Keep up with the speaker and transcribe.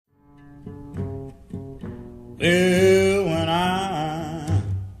Well, when I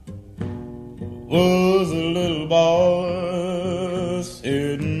was a little boy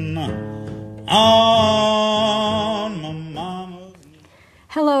sitting on my mama's knee.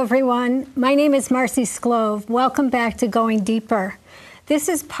 Hello, everyone. My name is Marcy Sklove. Welcome back to Going Deeper. This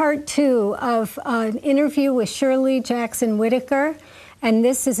is part 2 of an interview with Shirley Jackson Whittaker, and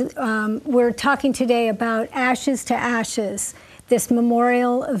this is we're talking today about Ashes to Ashes, this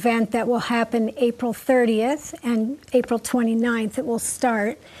memorial event that will happen April 30th and April 29th. It will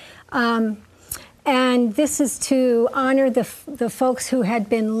start. And this is to honor the folks who had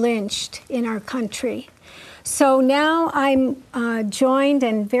been lynched in our country. So now I'm joined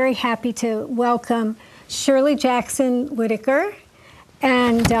and very happy to welcome Shirley Jackson Whittaker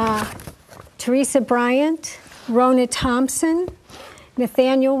and Teresa Bryant, Rona Thompson,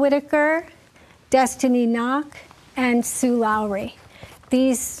 Nathaniel Whittaker, Destiny Knock, and Sue Lowry.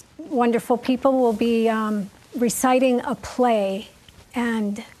 These wonderful people will be reciting a play,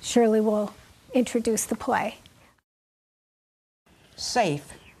 and Shirley will introduce the play.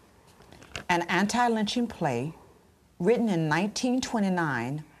 Safe, an anti-lynching play written in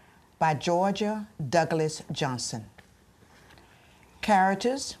 1929 by Georgia Douglas Johnson.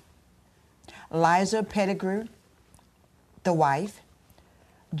 Characters: Liza Pettigrew, the wife;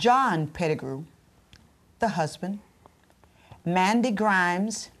 John Pettigrew, the husband; Mandy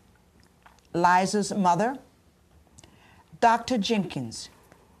Grimes, Liza's mother; Dr. Jenkins,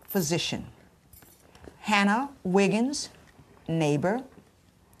 physician; Hannah Wiggins, neighbor.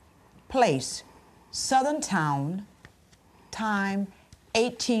 Place: Southern Town. Time: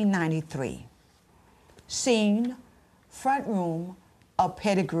 1893. Scene: front room of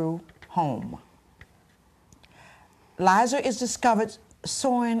Pettigrew home. Liza is discovered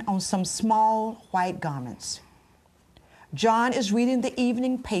sewing on some small white garments. John is reading the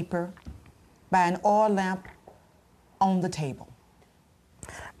evening paper by an oil lamp on the table.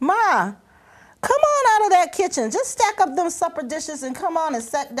 Ma, come on out of that kitchen. Just stack up them supper dishes and come on and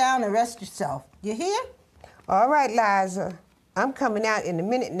sit down and rest yourself. You hear? All right, Liza. I'm coming out in a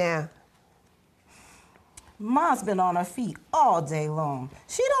minute now. Ma's been on her feet all day long.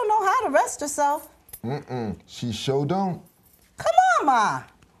 She don't know how to rest herself. She sure don't. Come on, Ma.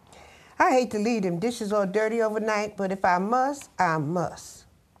 I hate to leave them dishes all dirty overnight, but if I must, I must.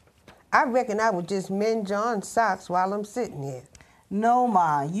 I reckon I would just mend John's socks while I'm sitting here. No,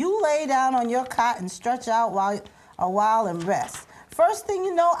 Ma. You lay down on your cot and stretch out a while and rest. First thing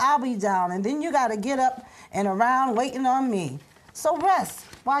you know, I'll be down, and then you got to get up and around waiting on me. So rest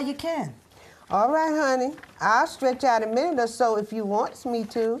while you can. All right, honey. I'll stretch out a minute or so if you wants me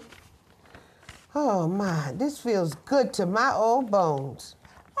to. Oh, my, this feels good to my old bones.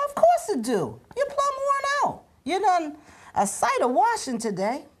 Of course it do. You're plumb worn out. You done a sight of washing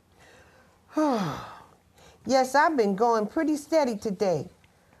today. Yes, I've been going pretty steady today.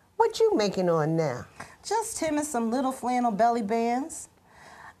 What you making on now? Just him and some little flannel belly bands.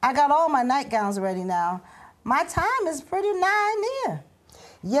 I got all my nightgowns ready now. My time is pretty nigh near.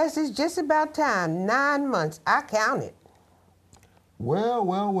 Yes, it's just about time. 9 months. I counted.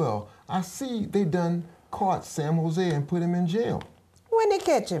 Well. I see they done caught Sam Jose and put him in jail. When they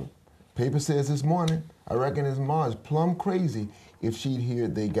catch him? Paper says this morning. I reckon his ma is plumb crazy if she'd hear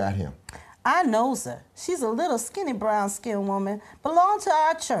they got him. I knows her. She's a little skinny brown-skinned woman, belonged to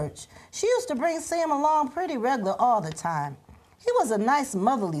our church. She used to bring Sam along pretty regular all the time. He was a nice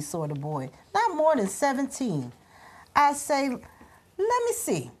motherly sort of boy, not more than 17. I say, let me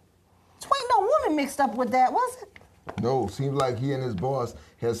see. 'Twan't no woman mixed up with that, was it? No, seems like he and his boss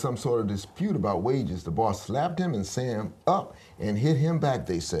had some sort of dispute about wages. The boss slapped him and Sam up and hit him back,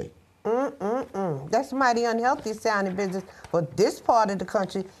 they say. That's mighty unhealthy sounding business for this part of the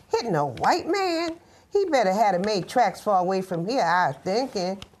country. Hitting a white man? He better have made tracks far away from here, I was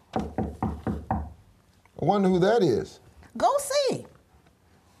thinking. I wonder who that is. Go see.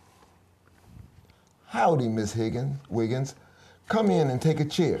 Howdy, Miss Wiggins. Come in and take a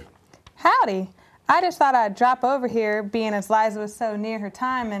chair. Howdy. I just thought I'd drop over here, being as Liza was so near her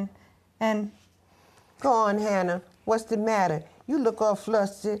time, and... Go on, Hannah. What's the matter? You look all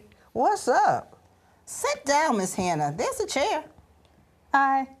flustered. What's up? Sit down, Miss Hannah. There's a chair.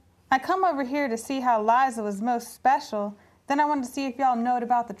 I come over here to see how Liza was most special. Then I wanted to see if y'all knowed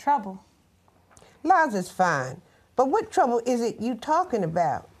about the trouble. Liza's fine. But what trouble is it you talking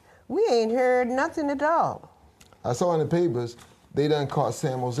about? We ain't heard nothing at all. I saw in the papers they done caught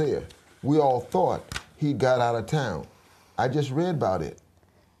Sam Hosea. We all thought he got out of town. I just read about it.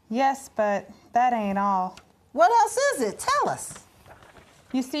 Yes, but that ain't all. What else is it? Tell us.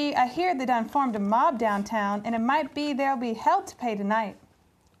 You see, I hear they done formed a mob downtown, and it might be there'll be hell to pay tonight.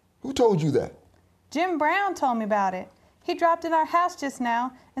 Who told you that? Jim Brown told me about it. He dropped in our house just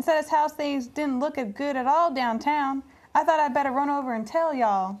now and said his house things didn't look good at all downtown. I thought I'd better run over and tell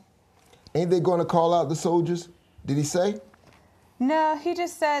y'all. Ain't they going to call out the soldiers? Did he say? No, he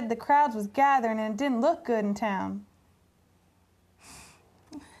just said the crowds was gathering and it didn't look good in town.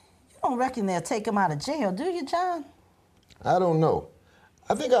 You don't reckon they'll take him out of jail, do you, John? I don't know.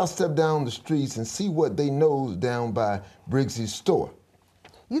 I think I'll step down the streets and see what they knows down by Briggs's store.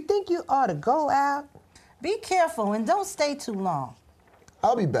 You think you ought to go out? Be careful and don't stay too long.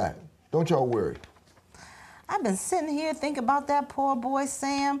 I'll be back. Don't y'all worry. I've been sitting here thinking about that poor boy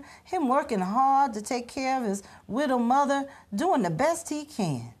Sam, him working hard to take care of his widow mother, doing the best he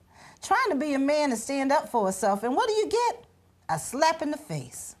can, trying to be a man and stand up for himself, and what do you get? A slap in the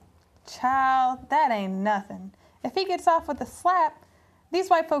face. Child, that ain't nothing. If he gets off with a slap, these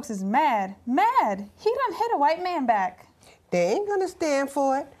white folks is mad. Mad! He done hit a white man back. They ain't gonna stand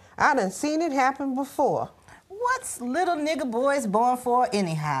for it. I done seen it happen before. What's little nigger boys born for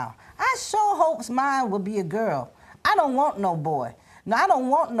anyhow? I sure hopes mine will be a girl. I don't want no boy. No, I don't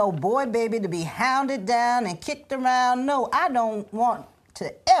want no boy baby to be hounded down and kicked around. No, I don't want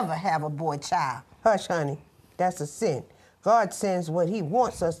to ever have a boy child. Hush, honey. That's a sin. God sends what he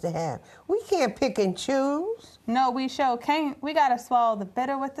wants us to have. We can't pick and choose. No, we sure can't. We gotta swallow the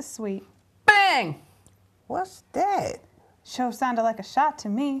bitter with the sweet. Bang! What's that? Sure sounded like a shot to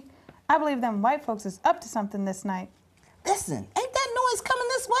me. I believe them white folks is up to something this night. Listen, ain't that noise coming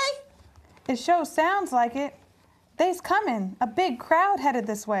this way? It sure sounds like it. They's coming. A big crowd headed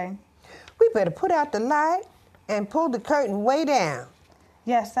this way. We better put out the light and pull the curtain way down.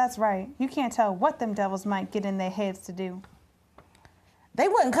 Yes, that's right. You can't tell what them devils might get in their heads to do. They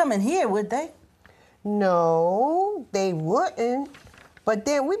wouldn't come in here, would they? No, they wouldn't. But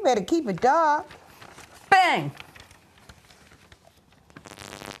then we better keep it dark. Bang!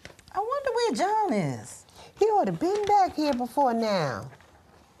 I wonder where John is. He ought to been back here before now.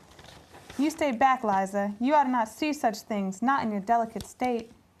 You stay back, Liza. You ought to not see such things, not in your delicate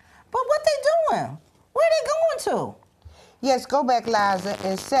state. But what they doing? Where they going to? Yes, go back, Liza,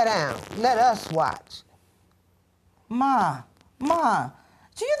 and sit down. Let us watch. Ma,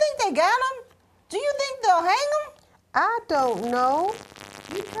 do you think they got him? Do you think they'll hang him? I don't know.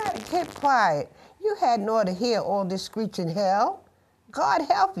 You try to keep quiet. You hadn't ought to hear all this screeching hell. God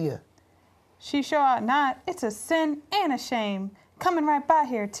help you. She sure ought not. It's a sin and a shame. Coming right by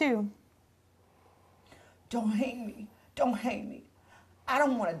here, too. Don't hang me. Don't hang me. I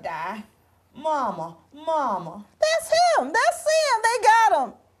don't want to die. Mama. That's him. They got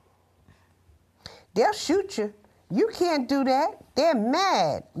him. They'll shoot you. You can't do that. They're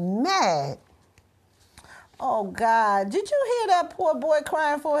mad. Oh, God. Did you hear that poor boy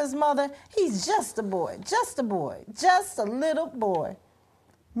crying for his mother? He's just a boy, just a little boy.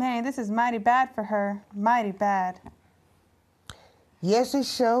 Man, this is mighty bad for her. Mighty bad. Yes, it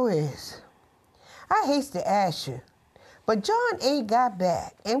sure is. I hate to ask you, but John ain't got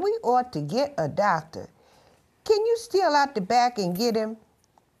back, and we ought to get a doctor. Can you steal out the back and get him?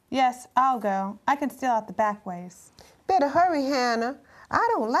 Yes, I'll go. I can steal out the back ways. Better hurry, Hannah. I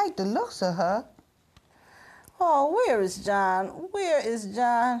don't like the looks of her. Oh, where is John?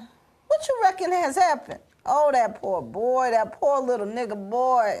 What you reckon has happened? Oh, that poor boy, that poor little nigger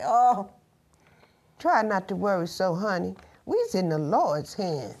boy. Oh. Try not to worry so, honey. We's in the Lord's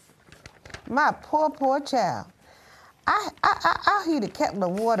hand. My poor child. I'll heat a kettle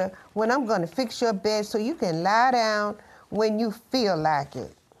of water when I'm going to fix your bed so you can lie down when you feel like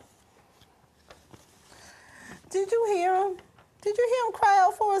it. Did you hear him? Did you hear him cry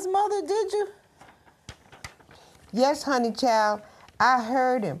out for his mother, did you? Yes, honey child, I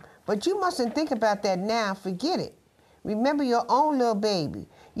heard him. But you mustn't think about that now. Forget it. Remember your own little baby.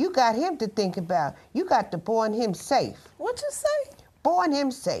 You got him to think about. You got to born him safe. What'd you say? Born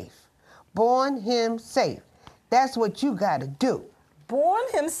him safe. Born him safe. That's what you got to do. Born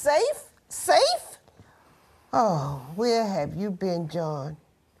him safe? Safe? Oh, where have you been, John?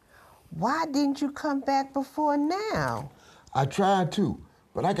 Why didn't you come back before now? I tried to,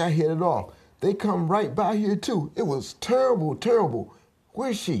 but I got headed off. They come right by here, too. It was terrible.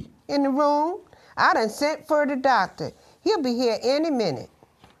 Where's she? In the room. I done sent for the doctor. He'll be here any minute.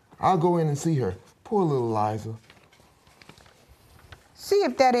 I'll go in and see her. Poor little Liza. See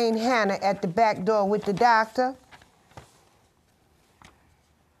if that ain't Hannah at the back door with the doctor.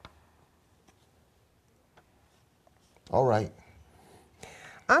 All right.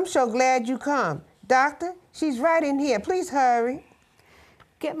 I'm so glad you come. Doctor, she's right in here. Please hurry.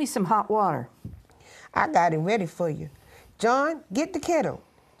 Get me some hot water. I got it ready for you. John, get the kettle.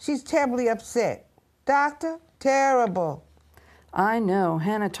 She's terribly upset. Doctor, terrible. I know.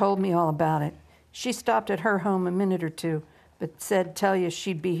 Hannah told me all about it. She stopped at her home a minute or two, but said tell you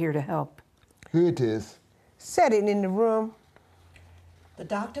she'd be here to help. Here it is. Set it in the room. The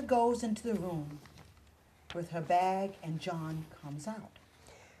doctor goes into the room with her bag and John comes out.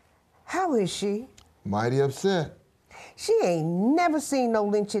 How is she? Mighty upset. She ain't never seen no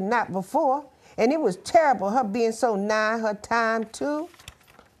lynching not before. And it was terrible her being so nigh her time too.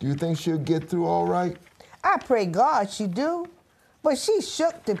 Do you think she'll get through all right? I pray God she do. But she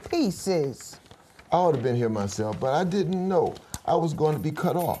shook to pieces. I ought to have been here myself, but I didn't know I was going to be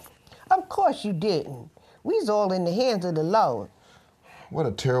cut off. Of course you didn't. We's all in the hands of the Lord. What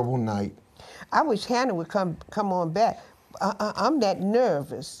a terrible night. I wish Hannah would come on back. I'm that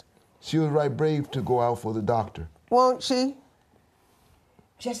nervous. She was right brave to go out for the doctor. Won't she?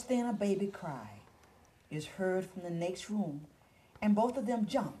 Just then a baby cry is heard from the next room, and both of them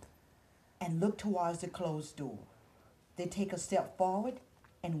jump and look towards the closed door. They take a step forward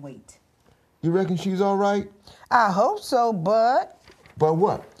and wait. You reckon she's all right? I hope so, Bud. But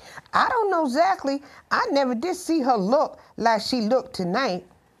what? I don't know exactly. I never did see her look like she looked tonight.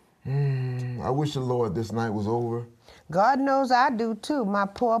 I wish the Lord this night was over. God knows I do too, my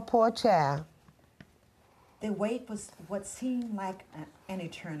poor child. They wait for what seemed like an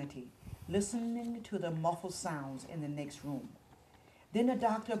eternity, listening to the muffled sounds in the next room. Then the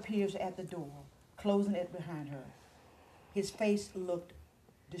doctor appears at the door, closing it behind her. His face looked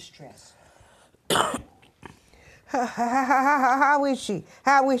distressed. How is she?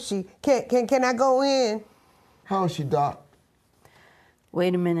 How is she? Can I go in? How is she, Doc?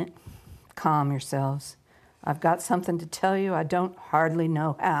 Wait a minute. Calm yourselves. I've got something to tell you. I don't hardly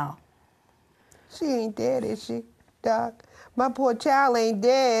know how. She ain't dead, is she, Doc? My poor child ain't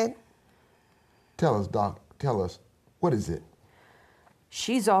dead. Tell us, Doc. Tell us. What is it?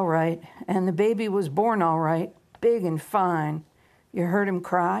 She's all right, and the baby was born all right, big and fine. You heard him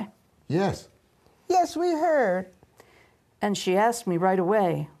cry? Yes. Yes, we heard. And she asked me right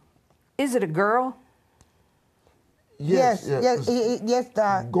away, is it a girl? Yes,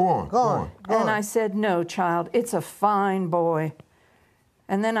 Doc. Go on. And I said, no, child, it's a fine boy.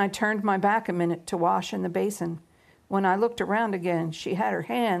 And then I turned my back a minute to wash in the basin. When I looked around again, she had her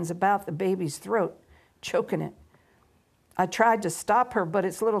hands about the baby's throat, choking it. I tried to stop her, but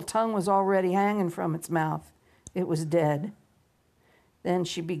its little tongue was already hanging from its mouth. It was dead. Then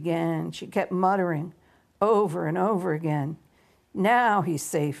she kept muttering over and over again, now he's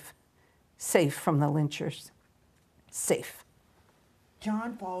safe, safe from the lynchers, safe.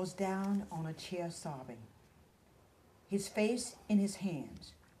 John falls down on a chair sobbing, his face in his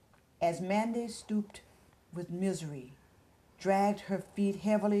hands, as Mandy stooped with misery, dragged her feet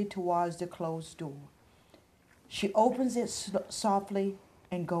heavily towards the closed door. She opens it softly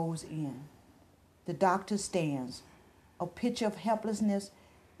and goes in. The doctor stands, a picture of helplessness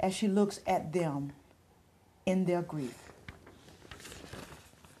as she looks at them in their grief.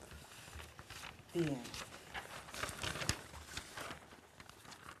 The end.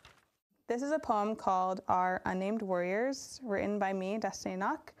 This is a poem called Our Unnamed Warriors, written by me, Destiny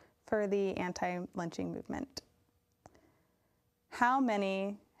Knock, for the anti-lynching movement. How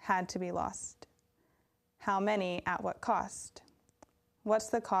many had to be lost? How many at what cost? What's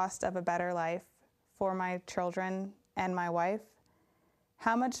the cost of a better life for my children and my wife?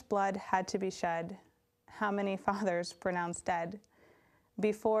 How much blood had to be shed? How many fathers pronounced dead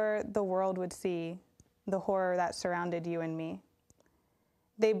before the world would see the horror that surrounded you and me?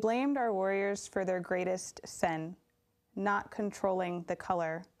 They blamed our warriors for their greatest sin, not controlling the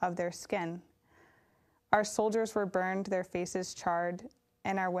color of their skin. Our soldiers were burned, their faces charred,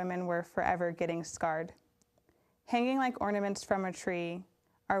 and our women were forever getting scarred. Hanging like ornaments from a tree,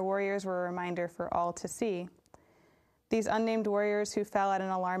 our warriors were a reminder for all to see. These unnamed warriors who fell at an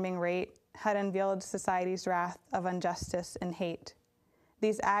alarming rate had unveiled society's wrath of injustice and hate.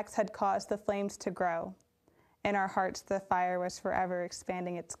 These acts had caused the flames to grow. In our hearts, the fire was forever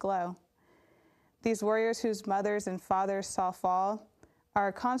expanding its glow. These warriors whose mothers and fathers saw fall are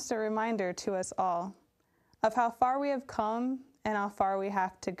a constant reminder to us all of how far we have come and how far we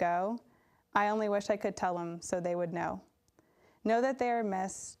have to go. I only wish I could tell them so they would know. Know that they are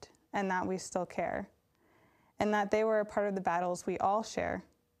missed and that we still care, and that they were a part of the battles we all share.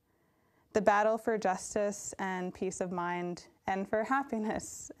 The battle for justice and peace of mind, and for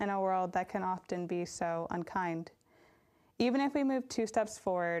happiness in a world that can often be so unkind. Even if we move 2 steps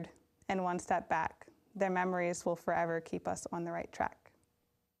forward and 1 step back, their memories will forever keep us on the right track.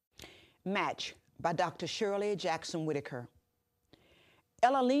 Match by Dr. Shirley Jackson Whitaker.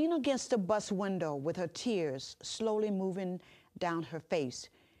 Ella leaned against the bus window with her tears slowly moving down her face,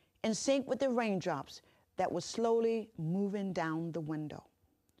 in sync with the raindrops that were slowly moving down the window.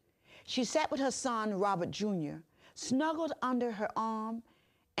 She sat with her son, Robert Jr., snuggled under her arm,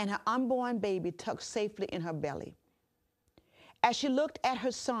 and her unborn baby tucked safely in her belly. As she looked at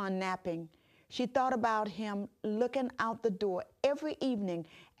her son napping, she thought about him looking out the door every evening,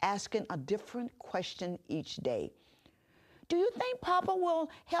 asking a different question each day. Do you think Papa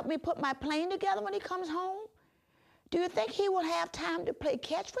will help me put my plane together when he comes home? Do you think he will have time to play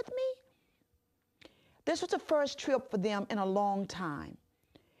catch with me? This was the first trip for them in a long time.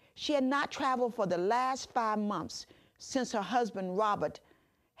 She had not traveled for the last 5 months since her husband, Robert,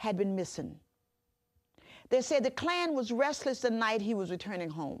 had been missing. They said the clan was restless the night he was returning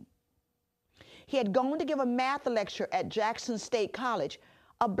home. He had gone to give a math lecture at Jackson State College,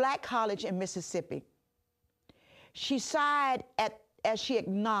 a black college in Mississippi. She sighed as she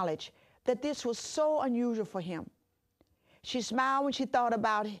acknowledged that this was so unusual for him. She smiled when she thought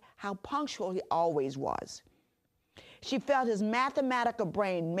about how punctual he always was. She felt his mathematical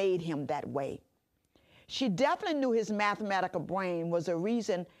brain made him that way. She definitely knew his mathematical brain was the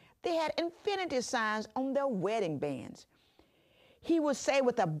reason they had infinity signs on their wedding bands. He would say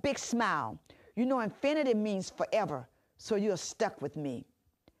with a big smile, "You know, infinity means forever, so you're stuck with me."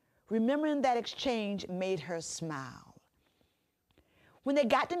 Remembering that exchange made her smile. When they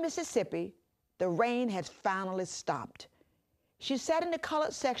got to Mississippi, the rain had finally stopped. She sat in the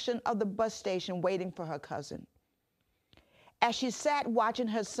colored section of the bus station waiting for her cousin. As she sat watching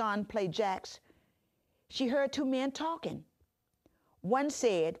her son play jacks, she heard 2 men talking. One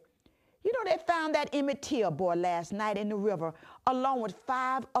said, "You know, they found that Emmett Till boy last night in the river along with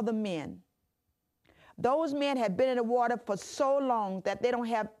 5 other men. Those men have been in the water for so long that they don't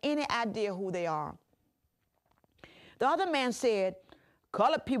have any idea who they are." The other man said,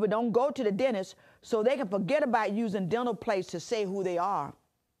 "Colored people don't go to the dentist, so they can forget about using dental plates to say who they are."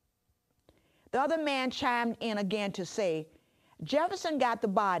 The other man chimed in again to say, "Jefferson got the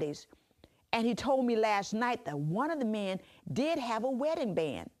bodies, and he told me last night that one of the men did have a wedding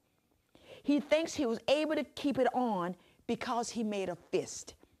band. He thinks he was able to keep it on because he made a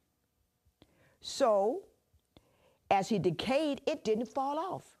fist. So, as he decayed, it didn't fall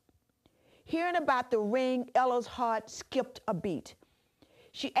off." Hearing about the ring, Ella's heart skipped a beat.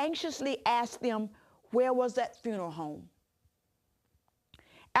 She anxiously asked them where was that funeral home.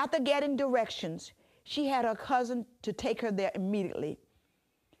 After getting directions, she had her cousin to take her there immediately.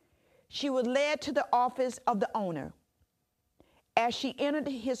 She was led to the office of the owner. As she entered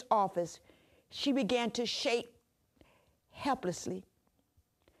his office, she began to shake helplessly.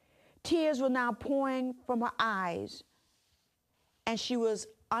 Tears were now pouring from her eyes, and she was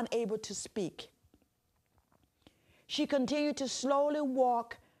unable to speak. She continued to slowly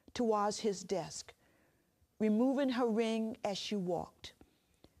walk towards his desk, removing her ring as she walked.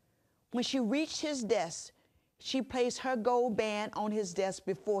 When she reached his desk, she placed her gold band on his desk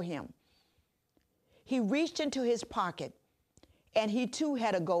before him. He reached into his pocket, and he too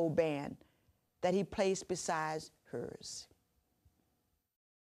had a gold band that he placed beside hers.